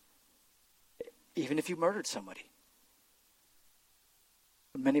 Right? Even if you murdered somebody.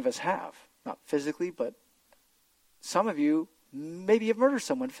 Many of us have. Not physically, but some of you maybe have murdered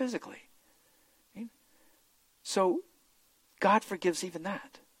someone physically. Right? So God forgives even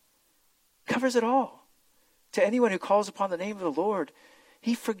that. Covers it all. To anyone who calls upon the name of the Lord,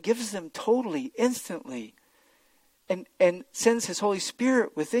 he forgives them totally, instantly, and sends his Holy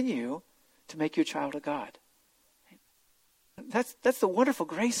Spirit within you to make you a child of God. That's the wonderful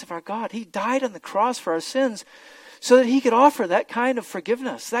grace of our God. He died on the cross for our sins so that he could offer that kind of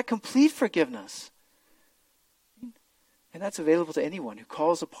forgiveness, that complete forgiveness. And that's available to anyone who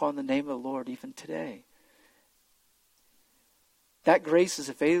calls upon the name of the Lord even today. That grace is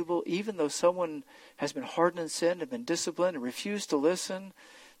available even though someone has been hardened in sin, have been disciplined, and refused to listen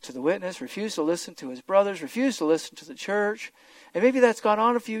to the witness, refused to listen to his brothers, refused to listen to the church. And maybe that's gone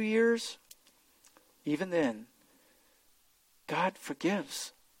on a few years. Even then, God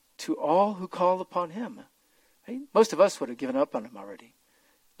forgives to all who call upon him. Right? Most of us would have given up on him already.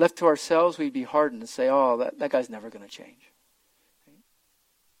 Left to ourselves, we'd be hardened and say, that guy's never going to change.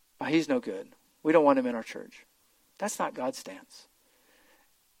 Right? He's no good. We don't want him in our church. That's not God's stance.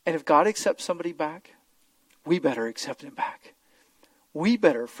 And if God accepts somebody back, we better accept him back. we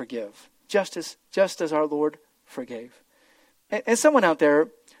better forgive, just as our Lord forgave. And someone out there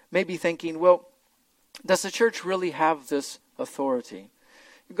may be thinking, well, does the church really have this authority?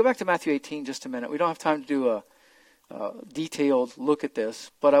 Go back to Matthew 18 just a minute. We don't have time to do a detailed look at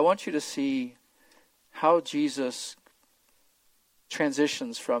this, but I want you to see how Jesus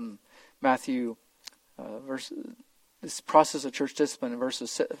transitions from Matthew, this process of church discipline in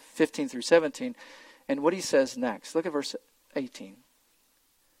verses 15 through 17, and what he says next. Look at verse 18.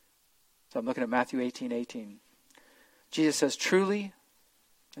 So I'm looking at Matthew 18:18. Jesus says, truly,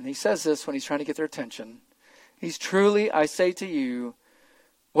 and he says this when he's trying to get their attention, truly, I say to you,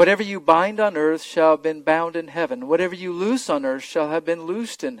 whatever you bind on earth shall have been bound in heaven. Whatever you loose on earth shall have been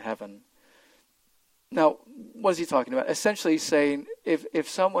loosed in heaven. Now, what is he talking about? Essentially he's saying,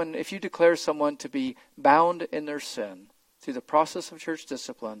 if you declare someone to be bound in their sin through the process of church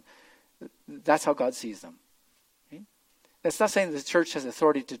discipline, that's how God sees them. Okay? That's not saying the church has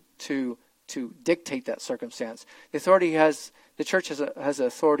authority to dictate that circumstance. The church has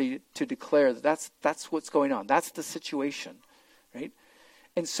authority to declare that that's what's going on. That's the situation, right?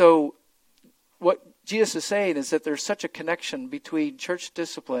 And so what Jesus is saying is that there's such a connection between church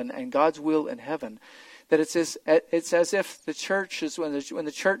discipline and God's will in heaven that it's as if the church is, when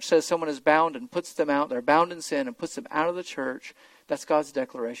the church says someone is bound and puts them out, they're bound in sin and puts them out of the church, that's God's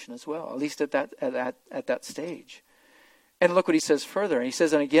declaration as well, at least at that stage. And look what he says further. He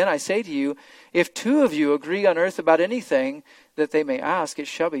says, and again I say to you, if two of you agree on earth about anything that they may ask, it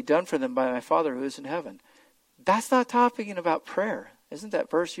shall be done for them by my Father who is in heaven. That's not talking about prayer. Isn't that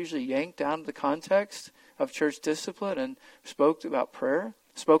verse usually yanked down to the context of church discipline and spoken about prayer?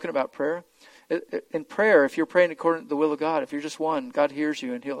 In prayer, if you're praying according to the will of God, if you're just one, God hears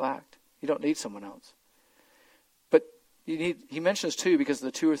you and he'll act. You don't need someone else. But he mentions two because of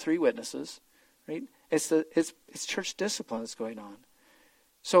the 2 or 3 witnesses, right? It's church discipline that's going on.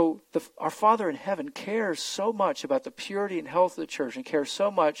 So our Father in heaven cares so much about the purity and health of the church and cares so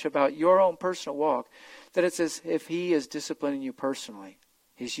much about your own personal walk that it's as if he is disciplining you personally.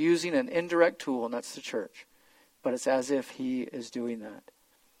 He's using an indirect tool, and that's the church. But it's as if he is doing that.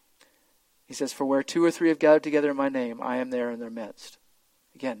 He says, for where 2 or 3 have gathered together in my name, I am there in their midst.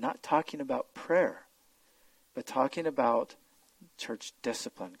 Again, not talking about prayer, but talking about church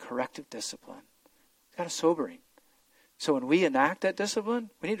discipline, corrective discipline. It's kind of sobering. So when we enact that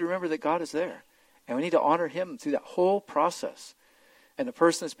discipline, we need to remember that God is there. And we need to honor him through that whole process. And the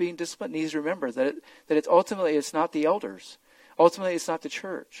person that's being disciplined needs to remember that it's ultimately it's not the elders. Ultimately it's not the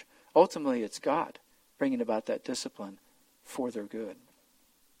church. Ultimately it's God bringing about that discipline for their good.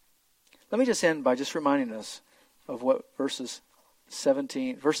 Let me just end by just reminding us of what verses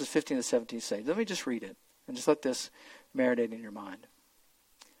 15 to 17 say. Let me just read it and just let this marinate in your mind.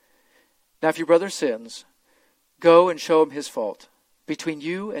 Now if your brother sins, go and show him his fault, between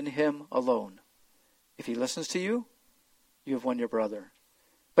you and him alone. If he listens to you, you have won your brother.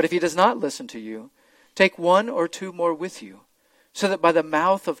 But if he does not listen to you, take 1 or 2 more with you, so that by the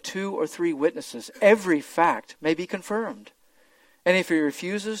mouth of 2 or 3 witnesses every fact may be confirmed. And if he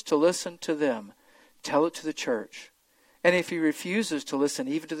refuses to listen to them, tell it to the church. And if he refuses to listen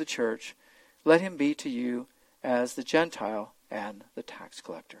even to the church, let him be to you as the Gentile and the tax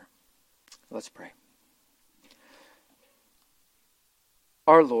collector. Let's pray.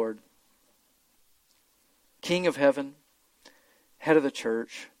 Our Lord, King of heaven, head of the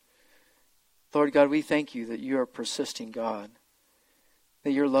church, Lord God, we thank you that you are a persisting God,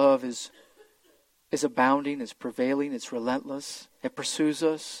 that your love is abounding, is prevailing, it's relentless, it pursues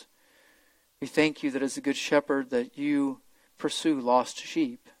us. We thank you that as a good shepherd that you pursue lost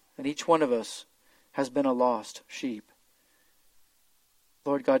sheep, and each one of us has been a lost sheep.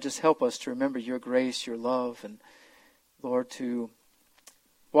 Lord God, just help us to remember your grace, your love, and Lord, to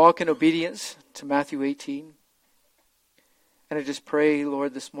walk in obedience to Matthew 18. And I just pray,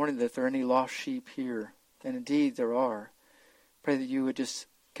 Lord, this morning that if there are any lost sheep here, and indeed there are, pray that you would just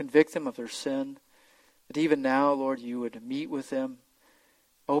convict them of their sin, that even now, Lord, you would meet with them,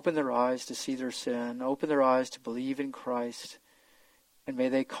 open their eyes to see their sin, open their eyes to believe in Christ, and may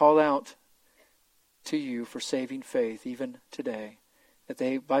they call out to you for saving faith even today, that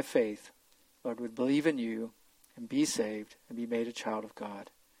they, by faith, Lord, would believe in you and be saved and be made a child of God.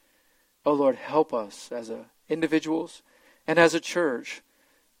 Oh, Lord, help us as individuals and as a church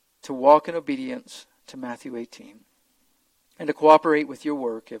to walk in obedience to Matthew 18 and to cooperate with your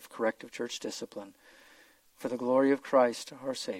work of corrective church discipline for the glory of Christ, our Savior.